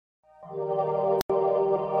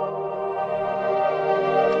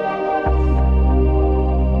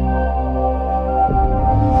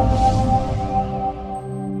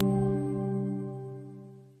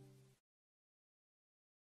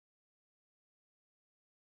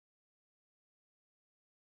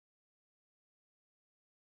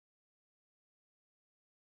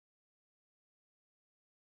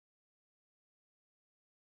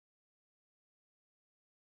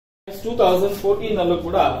Next 2014 ಅಲ್ಲೂ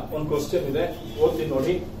ಕೂಡ ಒಂದು ಕ್ವಶನ್ ಇದೆ, ಓದ್ತೀನಿ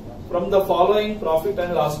ನೋಡಿ. From the following profit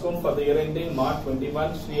and loss account for the year ending March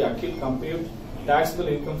 21, Shri Akhil compute taxable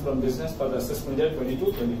income from business for the assessment year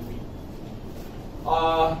 22-23.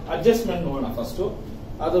 Adjustment ನೋಡೋಣ first.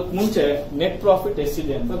 ಅದಕ್ಕೆ ಮುಂಚೆ ನೆಟ್ ಪ್ರಾಫಿಟ್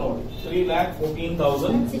ಎಷ್ಟಿದೆ ಅಂತ ನೋಡಿ.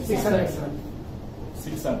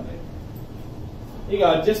 3,14,600. ಈಗ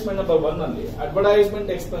ಅಡ್ಜಸ್ಟ್ಮೆಂಟ್ ನಂಬರ್ 1 ಅಲ್ಲಿ advertisement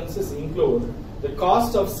expenses include the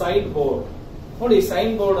cost of side board. ನೋಡಿ,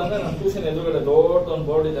 sign board ಅಂದ್ರೆ ನಮ್ಮ ಟ್ಯೂಷನ್ ಎದುರುಗಡೆ ದೊಡ್ಡ ಒಂದು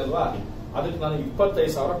ಬೋರ್ಡ್ ಇದೆ ಅಲ್ವಾ, ಅದಕ್ಕೆ ನಾನು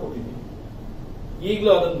 25,000 ಕೊಟ್ಟಿದ್ದೀನಿ.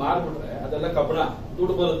 ಈಗಲೂ ಅದನ್ನ ಮಾರ್ಬಿಟ್ರೆ ಅದೆಲ್ಲ ಕಬ್ಬಣ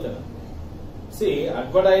ದುಡ್ಡು ಬರುತ್ತೆ. ಸಿ,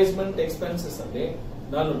 ಅಡ್ವರ್ಟೈಸ್ಮೆಂಟ್ ಎಕ್ಸ್ಪೆನ್ಸಸ್ ಅಲ್ಲಿ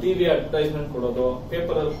ನಾನು ಟಿವಿ ಅಡ್ವರ್ಟೈಸ್ಮೆಂಟ್ ಕೊಡೋದು,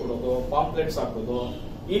 ಪೇಪರ್ ಅಲ್ಲಿ ಕೊಡೋದು, ಪಾಂಪ್ಲೆಟ್ಸ್ ಹಾಕೋದು,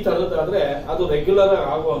 ಈ ತರದಾದ್ರೆ ಅದು ರೆಗ್ಯುಲರ್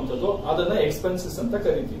ಆಗುವಂತದ್ದು, ಅದನ್ನ ಎಕ್ಸ್ಪೆನ್ಸಸ್ ಅಂತ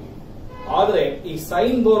ಕರಿತೀವಿ. ಆದ್ರೆ ಈ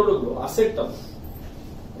ಸೈನ್ ಬೋರ್ಡ್ಗಳು ಅಸೆಟ್ ಅದು,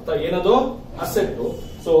 ಏನದು ಅಸೆಟ್.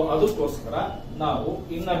 ಸೊ ಅದಕ್ಕೋಸ್ಕರ ನಾವು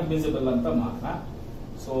ಇನ್ಅಡ್ಮಿಸಿಬಲ್ ಅಂತ ಮಾಡೋಣ.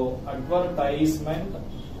 So advertisement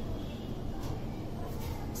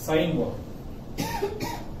sign board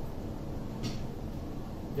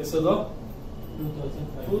ಎಷ್ಟದು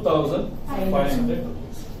 2,500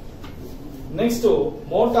 rupees. Next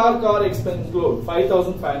motor car expense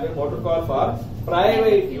 5,500 motor car for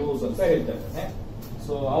private use ಅಂತ ಹೇಳ್ತಾ ಇದ್ದಾನೆ.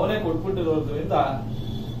 ಸೊ ಅವನೇ ಕೊಟ್ಬಿಟ್ಟಿರೋದ್ರಿಂದ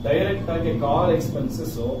ಡೈರೆಕ್ಟ್ ಆಗಿ ಕಾರ್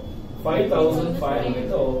ಎಕ್ಸ್ಪೆನ್ಸಸ್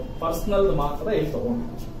 5,500 ಪರ್ಸನಲ್ ಮಾತ್ರ ಇಲ್ಲಿ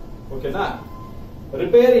ತಗೊಂಡಿದ್ವಿ. ಓಕೆನಾ.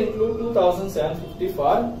 Repair include 2,750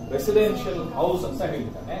 for residential house ಅಂತ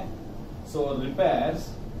ಹೇಳಿದ್ದಾನೆ. So repairs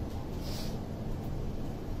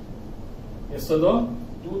ಎಷ್ಟದು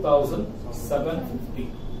 2,750.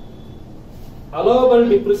 Allowable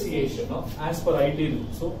depreciation as per IT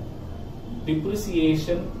rules.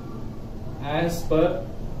 Depreciation as per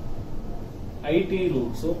IT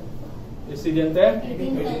rules ಎಷ್ಟಿದೆಯಂತೆ?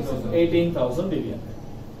 18,000 ಇದೆಯಂತೆ.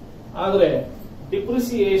 ಆದ್ರೆ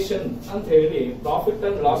ಡಿಪ್ರಿಸಿಯೇಷನ್ ಅಂತ ಹೇಳಿ ಪ್ರಾಫಿಟ್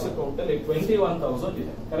ಅಂಡ್ ಲಾಸ್ ಅಕೌಂಟ್ ಅಲ್ಲಿ 21,000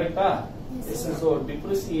 ಇದೆ. ಕರೆಕ್ಟಾ? So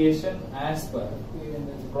depreciation as per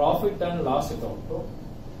profit and loss account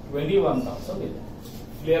 21,000 ಇದೆ.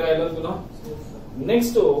 ಕ್ಲಿಯರ್ ಎಲ್ಲರಿಗೂ?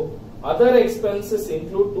 Next other expenses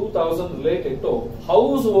include 2,000 related to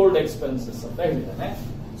house hold expenses ಅಂತ ಹೇಳಿದ್ದಾನೆ.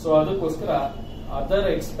 ಸೊ ಅದಕ್ಕೋಸ್ಕರ ಅದರ್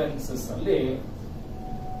ಎಕ್ಸ್ಪೆನ್ಸಸ್ ಅಲ್ಲಿ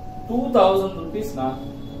 2,000 rupees ನ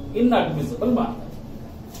ಇನ್ಅಡ್ಮಿಸಿಬಲ್ ಮಾಡ್ತಾರೆ.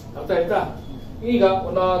 ಅರ್ಥ ಆಯ್ತಾ? ಈಗ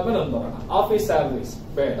ಒಂದಾದ್ಮೇಲೆ ಒಂದು ಬರೋಣ. ಆಫೀಸ್ ಸ್ಯಾಲರೀಸ್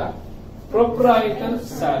ಬೇಡ. ಪ್ರೊಪ್ರೈಟರ್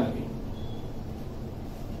ಸ್ಯಾಲರಿ,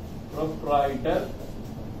 ಪ್ರೊಪ್ರೈಟರ್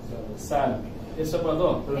ಸ್ಯಾಲರಿ ಎಷ್ಟಪ್ಪ ಅದು?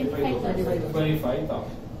 25,000.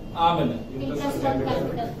 ಆಮೇಲೆ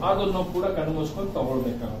ಅದನ್ನು ಕೂಡ ಕಣ್ಣು ಮುಚ್ಕೊಂಡು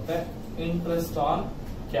ತಗೊಳ್ಬೇಕಾಗುತ್ತೆ. Interest on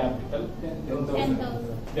capital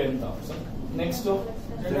 10,000. ನೆಕ್ಸ್ಟ್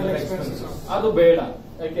ಅದು ಬೇಡ,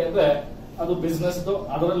 ಯಾಕೆಂದ್ರೆ ಅದು ಬಿಸ್ನೆಸ್,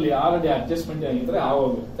 ಅದರಲ್ಲಿ ಆಲ್ರೆಡಿ ಅಡ್ಜಸ್ಟ್ಮೆಂಟ್ ಆಗಿದ್ರೆ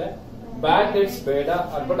ಆಗೋಗುತ್ತೆ. ಬ್ಯಾಡ್ ಡೆಟ್ಸ್ ಬೇಡ,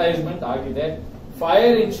 ಅಡ್ವರ್ಟೈಸ್ಮೆಂಟ್ ಆಗಿದೆ.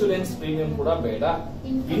 ಫೈರ್ ಇನ್ಶೂರೆನ್ಸ್ ಪ್ರೀಮಿಯಂ ಕೂಡ ಬೇಡ.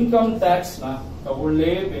 ಇನ್ಕಮ್ ಟ್ಯಾಕ್ಸ್ ನ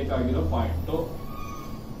ತಗೊಳ್ಳೇಬೇಕಾಗಿರೋ ಪಾಯಿಂಟ್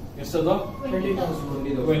ಎಷ್ಟದು?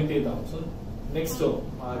 20,000. ನೆಕ್ಸ್ಟ್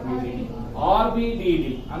RBDD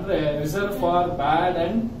ಅಂದ್ರೆ reserve for bad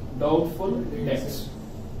and doubtful debts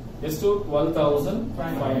ಎಷ್ಟು?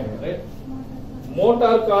 12,500.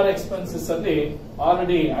 ಮೋಟಾರ್ ಕಾರ್ ಎಕ್ಸ್ಪೆನ್ಸಸ್ ಅಲ್ಲಿ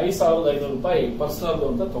ಆಲ್ರೆಡಿ 5,500 ರೂಪಾಯಿ ಪರ್ಸನಲ್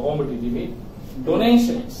ಅಂತ ತಗೊಂಡ್ಬಿಟ್ಟಿದೀವಿ.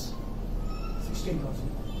 Donations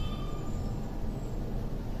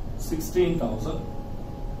 16,000.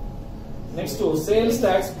 Next sales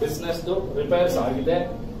tax business repairs ಆಗಿದೆ.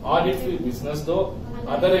 Audit fee business,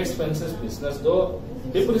 other expenses business,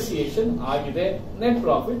 depreciation ಆಗಿದೆ. ನೆಟ್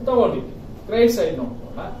ಪ್ರಾಫಿಟ್ ತಗೊಂಡಿದ್ದೀವಿ. Credit side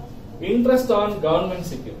ನೋಡೋಣ. Interest on government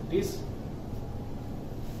securities,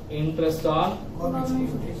 interest on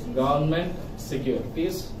government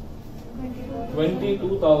securities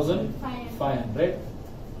 22,500.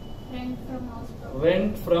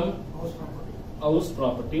 Rent from house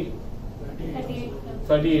property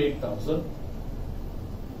 38,000.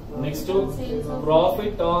 Next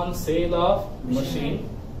profit on sale of machine,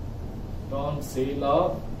 on sale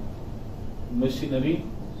of machinery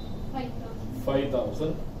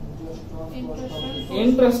 5,000.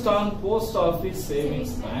 Interest on post office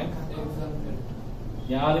savings bank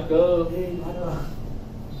ಯಾರಕ್ಕ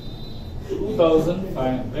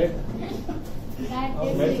 2,500.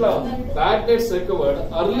 Bad debts recovered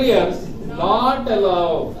earlier not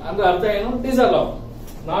allowed ಅಂದ್ರೆ ಅರ್ಥ ಏನು? ಡಿಸ್ಅಲೌಡ್.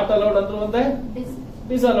 Not allowed ಅಂದ್ರು ಒಂದೇ,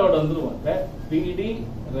 ಡಿಸ್ಅಲೌಡ್ ಅಂದ್ರು ಒಂದೇ. BD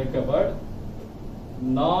recovered,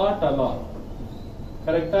 not allowed.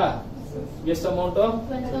 ಕರೆಕ್ಟಾ? ಎಷ್ಟು amount?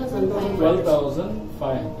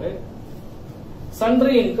 12,500.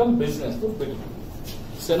 Sundry income business ಬಿಟ್ಟು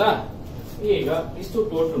ಸರಿನಾ? ಈಗ ಇಷ್ಟು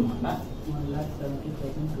ಟೋಟಲ್ ಮಾಡೋಣ.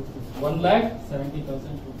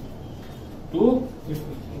 1,70,000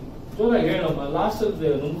 to ಜೋರಾಗಿ ಹೇಳಮ್ಮ ಲಾಸ್ಟ್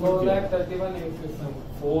 4,31,850.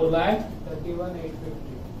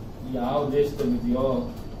 4,31,850 ಯಾವ ದೇಶದಲ್ಲಿದೆಯೋ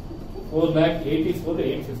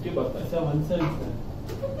 4,84,850 ಬರ್ತಾರೆ. ಸರ್ 17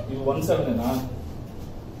 ಇದು 17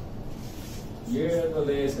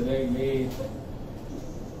 ಹೇಳಲೇ ಸರಿಯಾಗಿ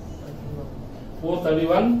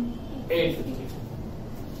 431,850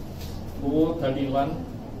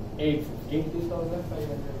 431,850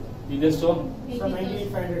 80,500. ಇದೆಷ್ಟು?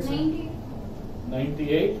 98,500 sir.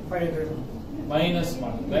 98 ಮೈನಸ್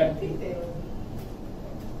ಮಾಡಿದ್ರೆ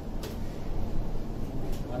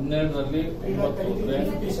 12ರಲ್ಲಿ 9 ಹೋದ್ರೆ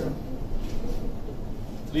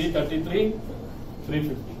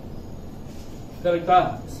 333,350 ಕರೆಕ್ಟಾ?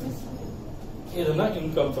 ಇದನ್ನ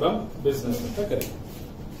ಇನ್ಕಮ್ ಫ್ರಮ್ ಬಿಸ್ನೆಸ್ ಅಂತ ಕರೀತಾರೆ.